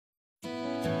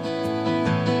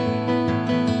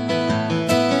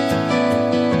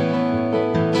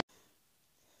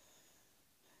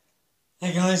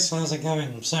guys, how's it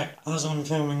going? So, as I'm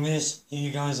filming this,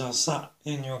 you guys are sat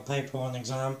in your paper 1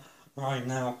 exam right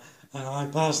now, and I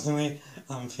personally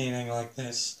am feeling like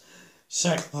this.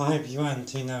 So, I hope you weren't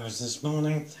too nervous this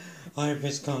morning. I hope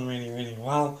it's gone really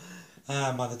well.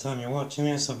 By the time you're watching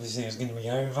this, obviously it's going to be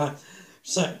over.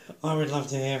 So, I would love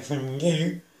to hear from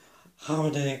you. How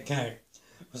did it go?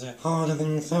 Was it harder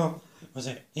than you thought? Was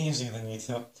it easier than you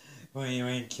thought? Were you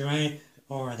AQA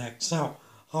or at Excel?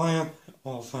 Higher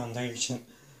or foundation?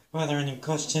 Were there any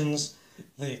questions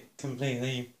that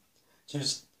completely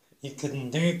just you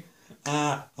couldn't do?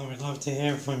 I would love to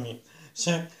hear from you.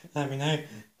 So let me know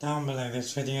down below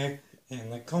this video in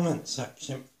the comments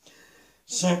section.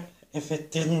 So if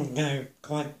it didn't go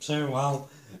quite so well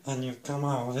and you've come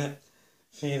out of it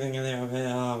feeling a little bit,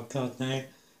 oh god no,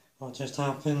 what just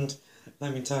happened?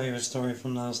 Let me tell you a story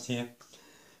from last year.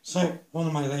 So one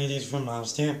of my ladies from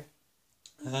last year,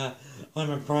 I'm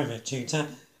a private tutor,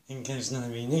 in case none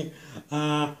of you knew.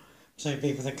 So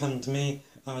people that come to me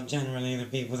are generally the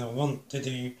people that want to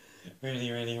do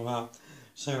really well.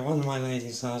 So one of my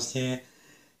ladies last year,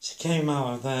 she came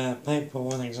out of the paper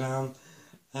 1 exam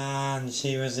and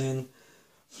she was in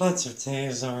floods of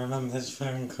tears. I remember this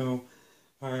phone call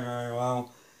very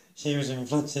well. She was in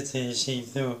floods of tears. She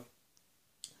thought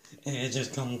it had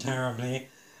just gone terribly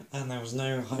and there was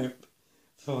no hope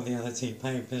for the other 2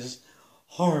 papers.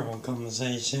 Horrible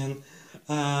conversation,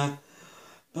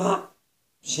 but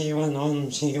she went on,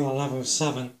 she got a level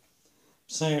 7,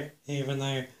 so even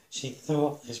though she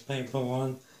thought this paper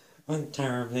 1 went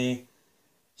terribly,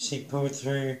 she pulled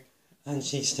through and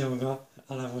she still got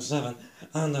a level 7,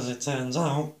 and as it turns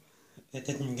out, it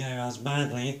didn't go as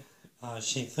badly as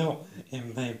she thought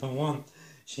in paper 1.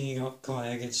 She got quite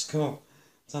a good score,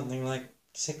 something like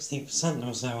 60%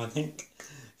 or so I think,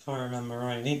 if I remember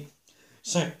rightly.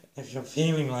 So, if you're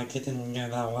feeling like it didn't go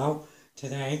that well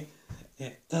today,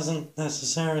 it doesn't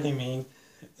necessarily mean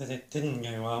that it didn't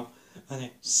go well, and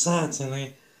it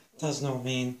certainly does not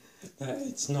mean that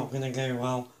it's not going to go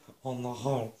well on the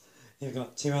whole. You've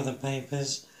got 2 other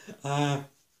papers.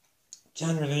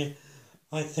 Generally,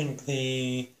 I think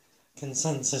the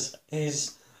consensus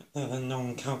is that the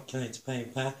non-calculator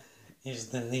paper is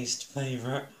the least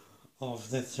favourite of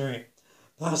the 3.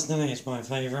 Personally, it's my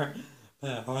favourite.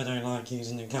 But I don't like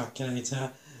using a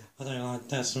calculator, I don't like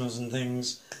decimals and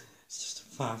things, it's just a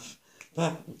faff.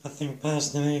 But I think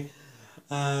personally,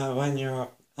 when you're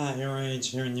at your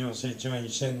age, you're in your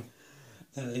situation,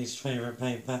 the least favourite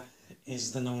paper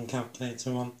is the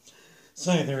non-calculator one.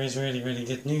 So there is really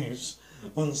good news.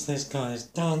 Once this guy is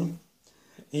done,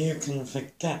 you can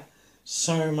forget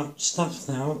so much stuff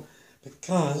now,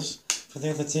 because for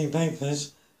the other 2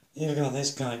 papers, you've got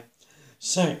this guy.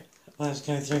 So, let's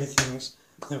go through things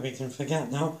that we can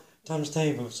forget now. Times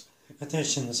tables,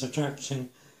 addition, subtraction,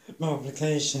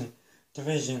 multiplication,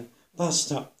 division, bus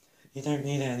stop. You don't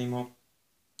need it anymore.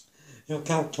 Your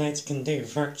calculator can do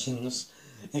fractions,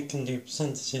 it can do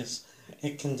percentages,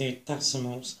 it can do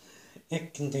decimals,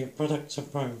 it can do products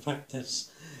of prime factors,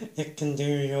 it can do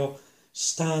your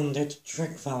standard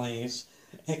trig values,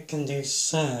 it can do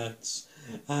surds.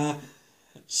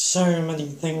 So many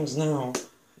things now.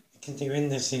 It can do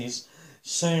indices.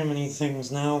 So many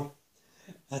things now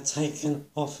are taken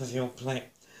off of your plate.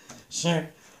 So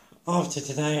after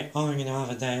today, I'm going to have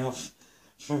a day off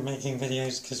from making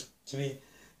videos because, to be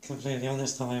completely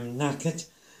honest, I am knackered.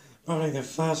 Probably the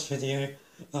first video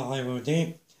that I will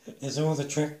do is all the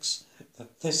tricks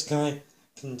that this guy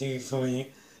can do for you,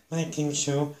 making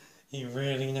sure you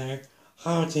really know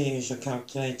how to use your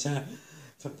calculator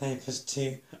for papers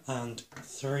 2 and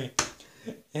 3.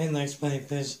 In those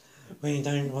papers, we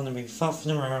don't want to be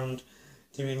faffing around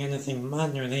doing anything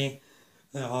manually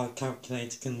that our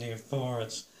calculator can do for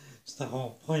us. It's the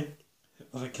whole point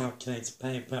of a calculator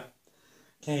paper.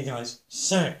 Okay guys,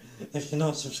 so if you're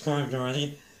not subscribed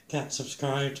already, get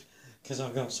subscribed, because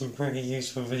I've got some pretty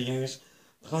useful videos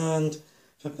planned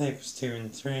for papers 2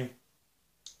 and 3.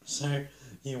 So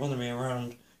you want to be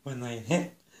around when they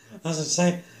hit. As I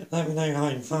say, let me know how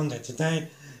you found it today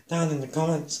down in the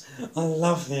comments. I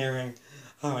love hearing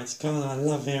how it's gone. I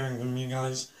love hearing from you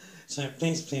guys. So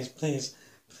please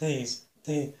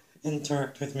do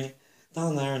interact with me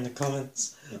down there in the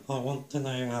comments. I want to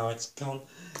know how it's gone.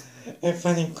 If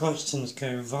any questions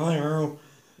go viral,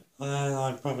 then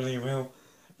I probably will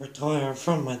retire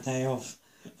from my day off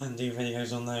and do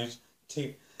videos on those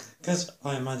too, because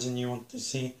I imagine you want to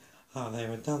see how they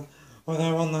were done.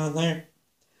 Although on that note,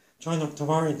 try not to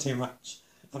worry too much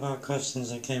about questions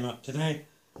that came up today.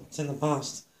 It's in the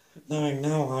past. Knowing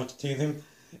now how to do them,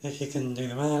 if you couldn't do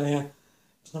them earlier,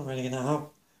 it's not really going to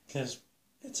help, because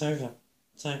it's over.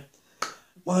 So,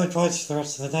 my advice for the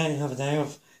rest of the day, have a day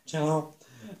off, chill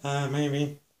out.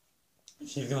 Maybe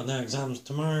if you've got no exams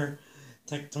tomorrow,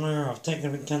 take tomorrow off, take the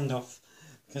weekend off,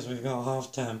 because we've got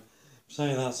half term. So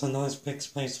that's a nice big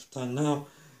space of time now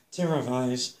to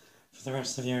revise for the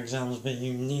rest of your exams, but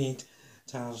you need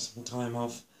to have some time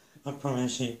off. I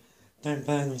promise you. Don't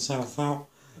burn yourself out.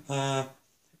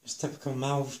 It's typical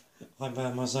Malv. I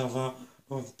burn myself out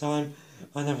all the time.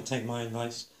 I never take my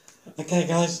advice. Okay,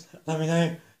 guys, let me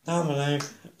know down below.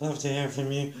 Love to hear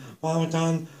from you. Well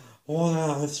done. 1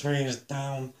 out of 3 is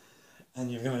down,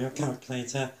 and you've got your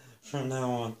calculator from now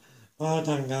on. Well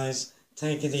done, guys.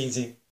 Take it easy.